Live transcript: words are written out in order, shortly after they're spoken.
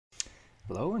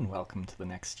Hello and welcome to the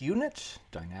next unit,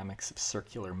 Dynamics of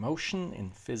Circular Motion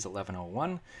in Phys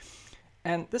 1101.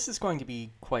 And this is going to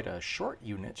be quite a short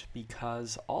unit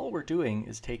because all we're doing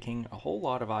is taking a whole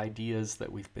lot of ideas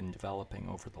that we've been developing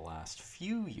over the last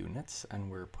few units and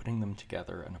we're putting them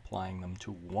together and applying them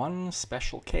to one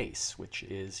special case, which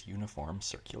is uniform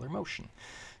circular motion.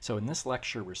 So in this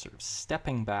lecture we're sort of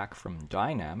stepping back from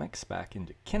dynamics back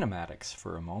into kinematics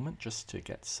for a moment just to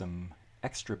get some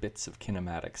extra bits of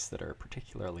kinematics that are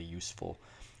particularly useful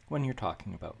when you're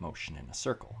talking about motion in a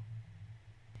circle.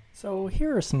 So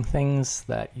here are some things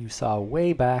that you saw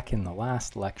way back in the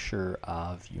last lecture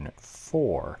of Unit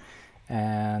 4.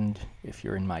 And if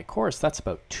you're in my course, that's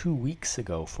about 2 weeks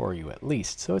ago for you at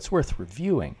least, so it's worth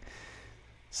reviewing.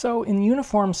 So in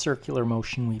uniform circular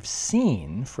motion, we've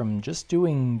seen from just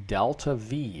doing delta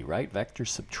v, right, vector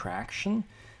subtraction,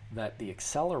 that the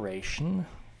acceleration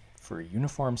for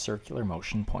uniform circular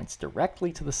motion points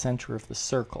directly to the center of the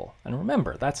circle. And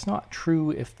remember, that's not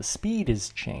true if the speed is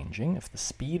changing. If the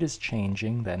speed is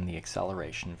changing, then the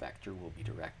acceleration vector will be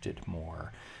directed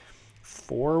more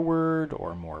forward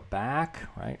or more back,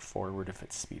 right? Forward if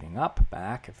it's speeding up,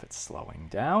 back if it's slowing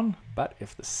down. But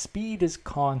if the speed is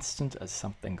constant as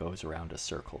something goes around a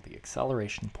circle, the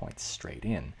acceleration points straight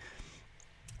in.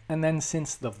 And then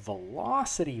since the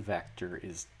velocity vector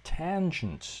is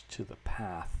tangent to the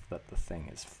path that the thing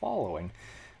is following,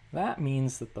 that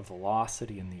means that the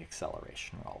velocity and the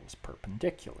acceleration are always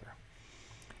perpendicular.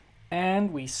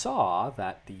 And we saw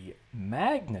that the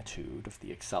magnitude of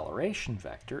the acceleration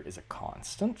vector is a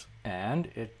constant, and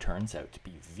it turns out to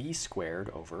be v squared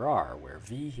over r, where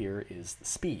v here is the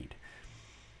speed.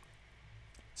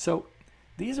 So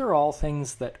these are all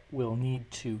things that we'll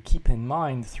need to keep in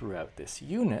mind throughout this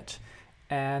unit,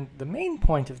 and the main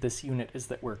point of this unit is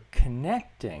that we're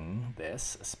connecting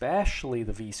this, especially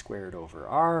the v squared over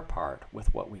r part,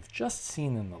 with what we've just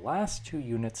seen in the last two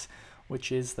units,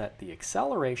 which is that the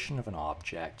acceleration of an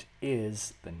object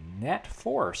is the net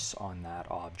force on that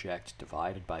object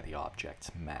divided by the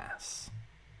object's mass.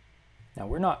 Now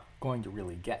we're not going to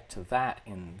really get to that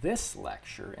in this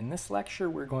lecture. In this lecture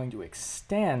we're going to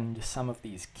extend some of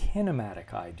these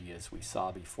kinematic ideas we saw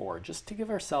before just to give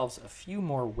ourselves a few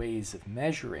more ways of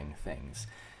measuring things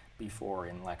before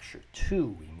in lecture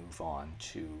 2 we move on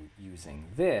to using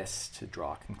this to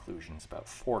draw conclusions about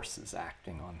forces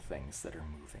acting on things that are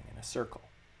moving in a circle.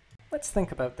 Let's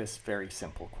think about this very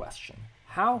simple question.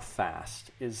 How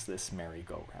fast is this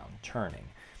merry-go-round turning?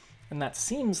 And that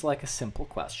seems like a simple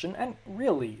question, and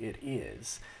really it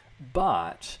is,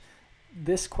 but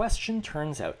this question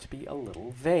turns out to be a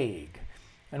little vague.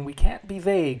 And we can't be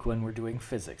vague when we're doing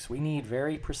physics. We need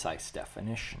very precise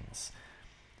definitions.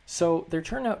 So there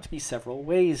turn out to be several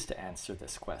ways to answer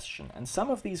this question, and some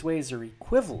of these ways are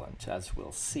equivalent, as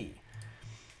we'll see.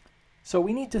 So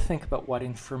we need to think about what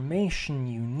information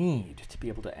you need to be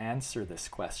able to answer this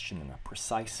question in a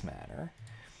precise manner.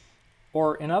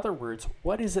 Or in other words,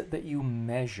 what is it that you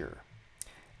measure?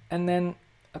 And then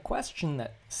a question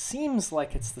that seems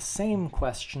like it's the same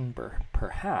question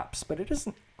perhaps, but it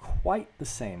isn't quite the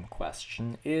same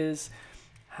question, is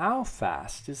how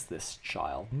fast is this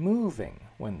child moving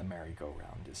when the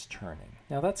merry-go-round is turning?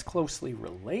 Now that's closely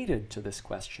related to this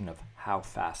question of how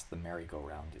fast the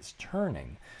merry-go-round is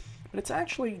turning, but it's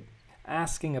actually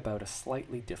asking about a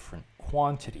slightly different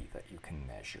quantity that you can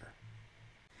measure.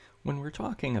 When we're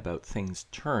talking about things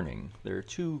turning, there are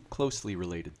two closely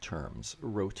related terms.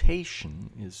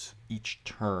 Rotation is each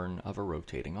turn of a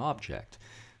rotating object.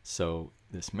 So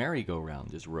this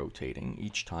merry-go-round is rotating.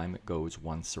 Each time it goes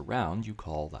once around, you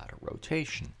call that a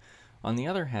rotation. On the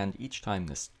other hand, each time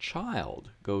this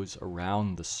child goes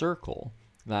around the circle,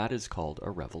 that is called a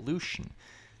revolution.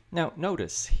 Now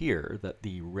notice here that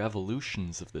the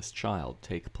revolutions of this child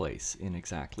take place in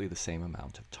exactly the same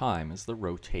amount of time as the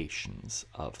rotations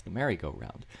of the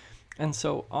merry-go-round. And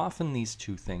so often these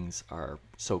two things are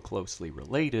so closely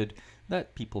related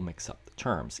that people mix up the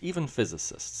terms. Even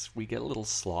physicists, we get a little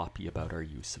sloppy about our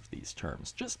use of these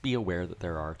terms. Just be aware that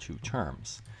there are two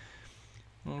terms.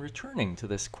 And returning to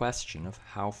this question of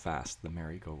how fast the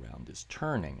merry-go-round is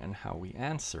turning and how we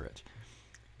answer it,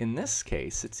 in this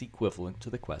case, it's equivalent to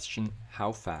the question,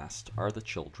 how fast are the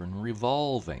children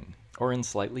revolving? Or in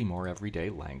slightly more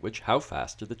everyday language, how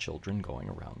fast are the children going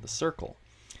around the circle?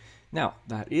 Now,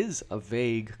 that is a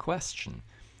vague question.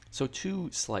 So two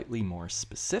slightly more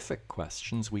specific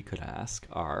questions we could ask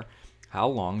are, how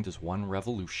long does one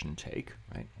revolution take,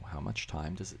 right? How much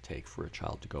time does it take for a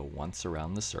child to go once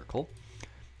around the circle?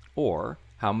 Or,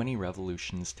 how many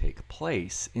revolutions take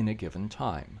place in a given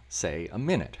time? Say a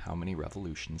minute. How many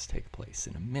revolutions take place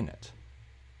in a minute?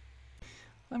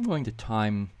 I'm going to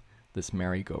time this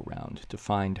merry-go-round to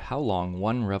find how long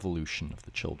one revolution of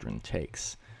the children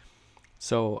takes.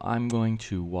 So I'm going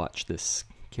to watch this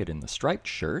kid in the striped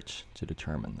shirt to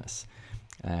determine this.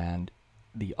 And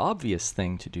the obvious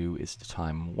thing to do is to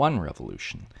time one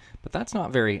revolution, but that's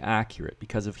not very accurate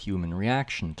because of human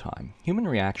reaction time. Human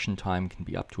reaction time can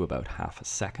be up to about half a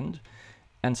second,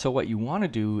 and so what you want to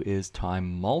do is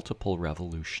time multiple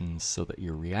revolutions so that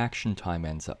your reaction time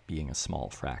ends up being a small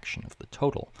fraction of the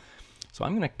total. So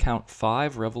I'm going to count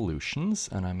 5 revolutions,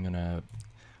 and I'm going to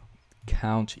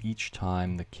count each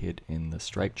time the kid in the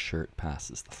striped shirt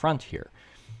passes the front here.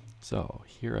 So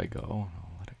here I go.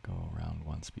 I'll let it go around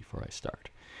once before I start.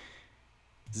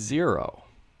 0,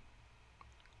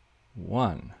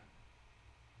 1,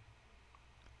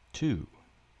 2,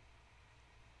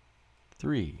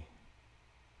 3,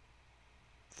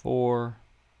 4,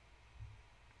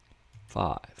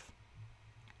 5.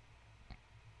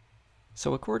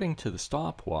 So according to the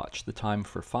stopwatch, the time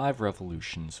for 5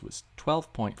 revolutions was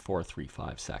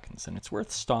 12.435 seconds, and it's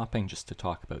worth stopping just to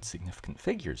talk about significant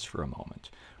figures for a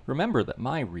moment. Remember that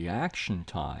my reaction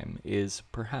time is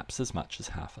perhaps as much as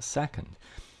half a second.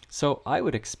 So I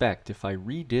would expect if I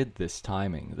redid this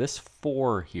timing, this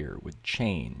 4 here would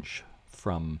change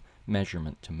from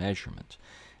measurement to measurement.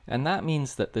 And that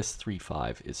means that this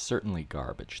 3.5 is certainly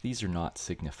garbage. These are not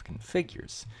significant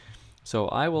figures. So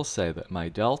I will say that my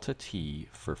delta t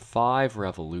for 5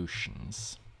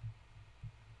 revolutions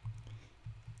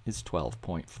is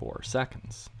 12.4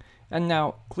 seconds. And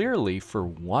now, clearly, for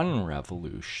 1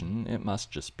 revolution, it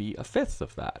must just be a fifth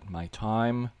of that. My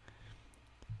time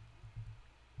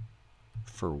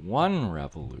for 1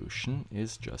 revolution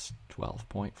is just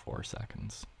 12.4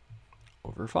 seconds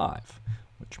over 5,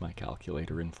 which my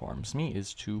calculator informs me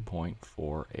is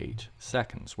 2.48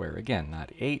 seconds, where again,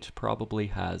 that 8 probably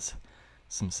has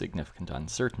some significant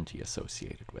uncertainty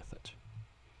associated with it.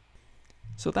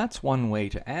 So that's one way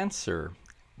to answer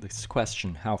this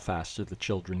question, how fast are the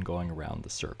children going around the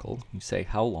circle? You say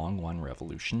how long one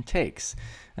revolution takes.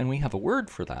 And we have a word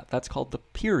for that. That's called the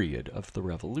period of the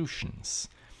revolutions.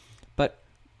 But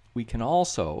we can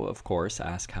also, of course,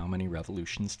 ask how many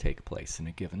revolutions take place in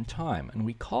a given time. And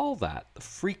we call that the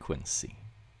frequency.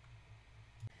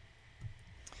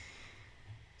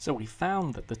 So we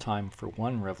found that the time for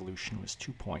 1 revolution was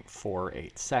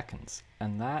 2.48 seconds,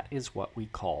 and that is what we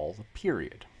call the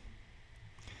period.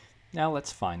 Now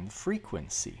let's find the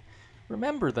frequency.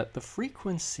 Remember that the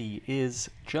frequency is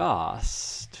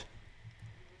just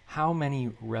how many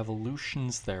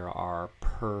revolutions there are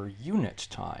per unit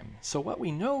time. So what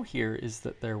we know here is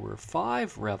that there were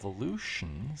 5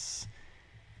 revolutions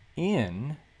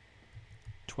in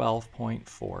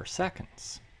 12.4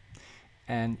 seconds.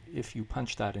 And if you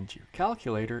punch that into your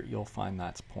calculator, you'll find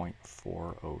that's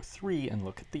 0.403, and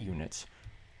look at the units,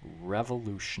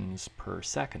 revolutions per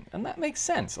second. And that makes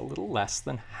sense, a little less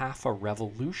than half a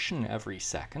revolution every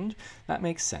second. That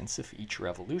makes sense if each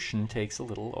revolution takes a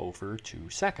little over 2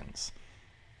 seconds.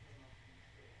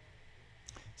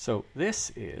 So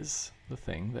this is the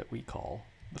thing that we call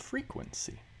the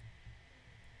frequency.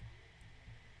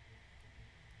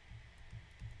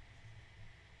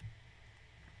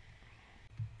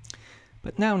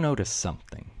 But now notice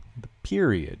something. The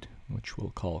period, which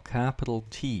we'll call capital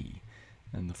T,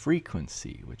 and the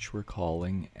frequency, which we're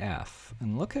calling f,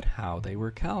 and look at how they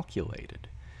were calculated.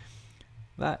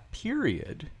 That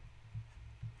period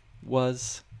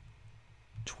was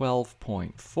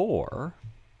 12.4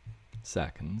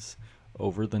 seconds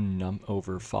over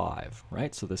over 5,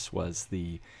 right? So this was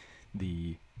the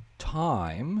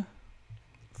time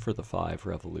for the 5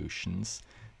 revolutions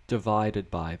divided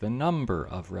by the number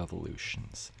of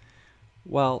revolutions.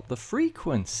 Well, the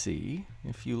frequency,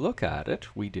 if you look at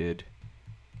it, we did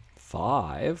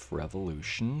 5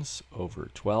 revolutions over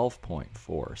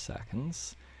 12.4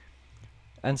 seconds.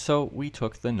 And so we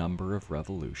took the number of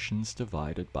revolutions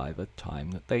divided by the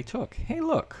time that they took. Hey,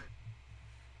 look!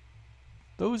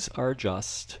 Those are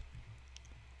just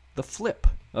the flip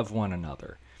of one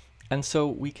another. And so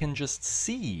we can just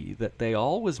see that they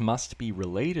always must be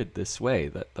related this way,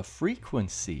 that the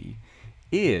frequency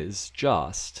is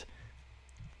just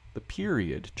the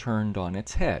period turned on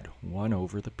its head, 1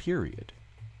 over the period.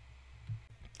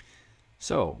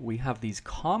 So we have these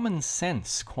common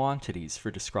sense quantities for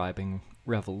describing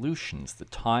revolutions, the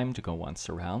time to go once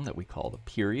around that we call the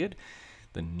period,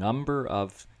 the number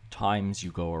of times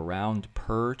you go around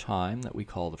per time that we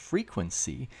call the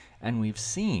frequency, and we've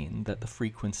seen that the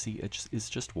frequency is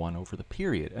just 1 over the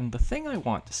period. And the thing I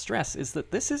want to stress is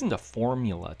that this isn't a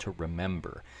formula to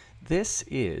remember. This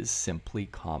is simply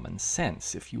common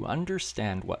sense. If you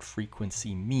understand what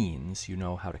frequency means, you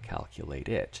know how to calculate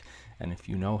it. And if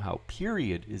you know how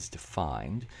period is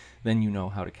defined, then you know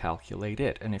how to calculate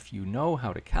it. And if you know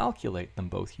how to calculate them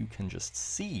both, you can just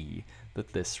see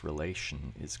that this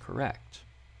relation is correct.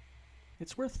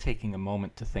 It's worth taking a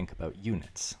moment to think about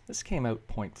units. This came out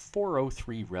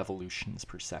 0.403 revolutions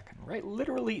per second, right?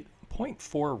 Literally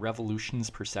 0.4 revolutions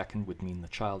per second would mean the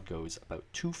child goes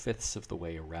about 2/5 of the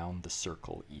way around the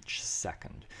circle each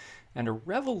second. And a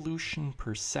revolution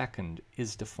per second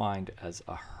is defined as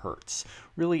a hertz.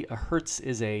 Really, a hertz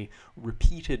is a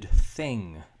repeated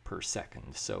thing per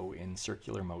second. So in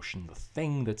circular motion, the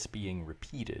thing that's being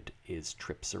repeated is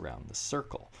trips around the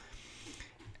circle.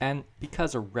 And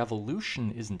because a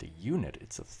revolution isn't a unit,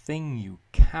 it's a thing you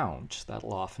count,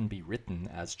 that'll often be written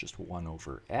as just 1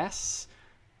 over s,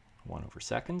 1 over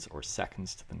seconds, or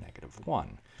seconds to the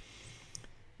 -1.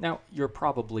 Now, you're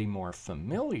probably more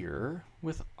familiar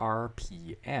with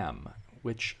RPM,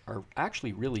 which are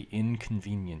actually really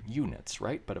inconvenient units,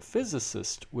 right? But a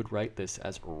physicist would write this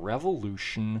as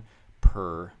revolution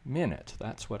per minute.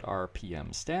 That's what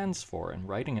RPM stands for, and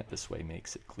writing it this way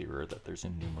makes it clearer that there's a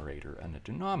numerator and a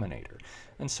denominator.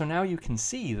 And so now you can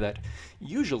see that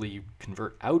usually you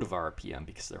convert out of RPM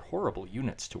because they're horrible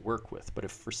units to work with, but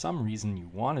if for some reason you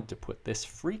wanted to put this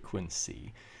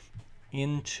frequency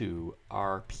into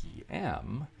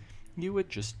RPM, you would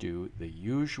just do the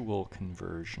usual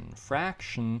conversion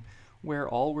fraction, where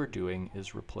all we're doing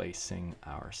is replacing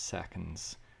our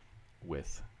seconds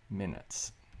with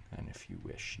minutes. And if you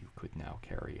wish, you could now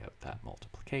carry out that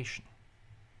multiplication.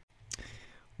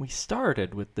 We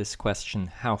started with this question,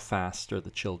 how fast are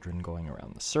the children going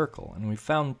around the circle? And we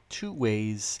found 2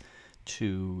 ways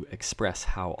to express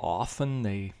how often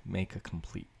they make a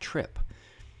complete trip.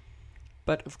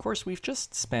 But of course, we've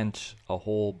just spent a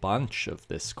whole bunch of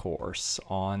this course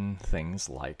on things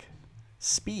like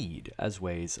speed as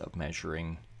ways of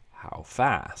measuring how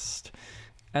fast.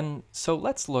 And so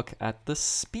let's look at the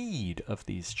speed of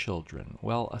these children.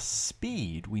 Well, a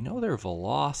speed, we know their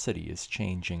velocity is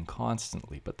changing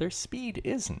constantly, but their speed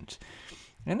isn't.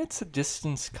 And it's a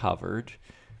distance covered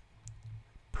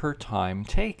per time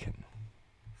taken.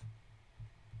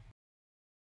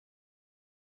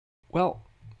 Well,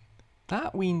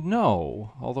 that we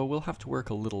know, although we'll have to work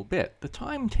a little bit. The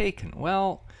time taken,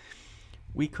 well,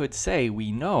 we could say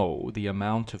we know the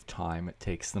amount of time it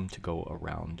takes them to go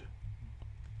around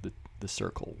the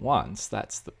circle once.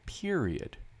 That's the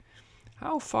period.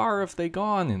 How far have they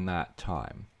gone in that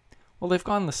time? Well, they've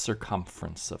gone the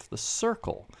circumference of the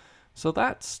circle. So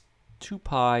that's 2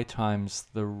 pi times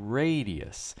the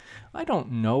radius. I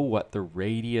don't know what the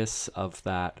radius of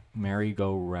that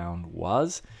merry-go-round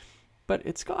was, but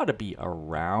it's got to be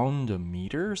around a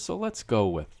meter, so let's go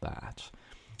with that.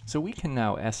 So we can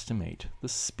now estimate the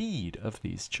speed of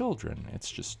these children.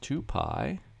 It's just 2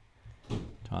 pi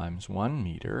times 1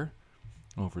 meter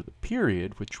over the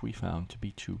period, which we found to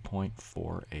be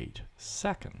 2.48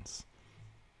 seconds.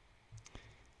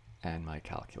 And my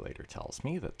calculator tells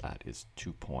me that that is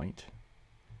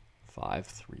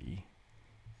 2.53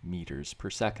 meters per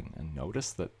second. And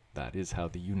notice that that is how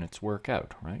the units work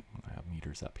out, right? I have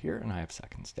meters up here and I have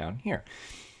seconds down here.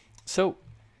 So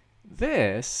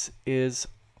this is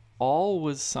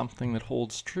always something that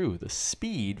holds true. The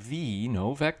speed, v,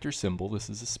 no vector symbol, this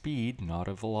is a speed, not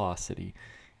a velocity,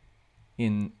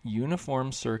 in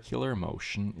uniform circular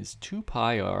motion is 2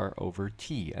 pi r over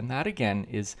t. And that again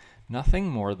is nothing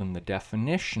more than the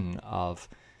definition of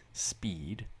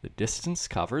speed. The distance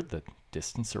covered, the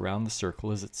distance around the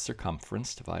circle is its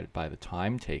circumference divided by the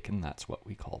time taken. That's what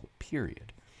we call the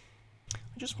period.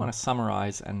 I just want to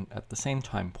summarize and at the same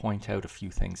time point out a few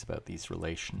things about these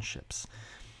relationships.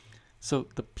 So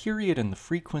the period and the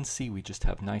frequency, we just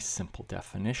have nice simple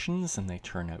definitions, and they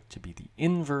turn out to be the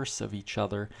inverse of each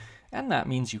other, and that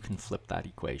means you can flip that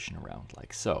equation around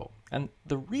like so. And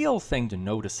the real thing to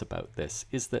notice about this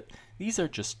is that these are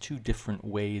just 2 different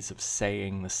ways of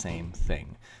saying the same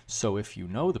thing. So if you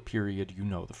know the period, you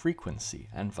know the frequency,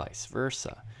 and vice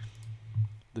versa.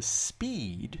 The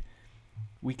speed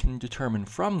we can determine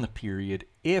from the period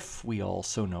if we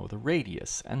also know the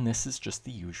radius, and this is just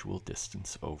the usual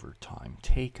distance over time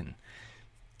taken.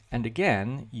 And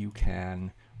again, you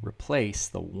can replace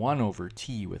the 1 over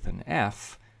t with an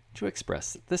f to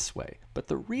express it this way. But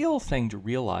the real thing to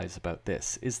realize about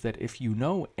this is that if you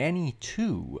know any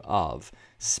 2 of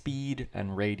speed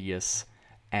and radius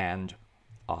and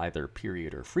either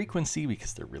period or frequency,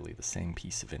 because they're really the same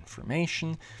piece of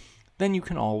information, then you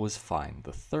can always find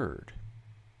the third.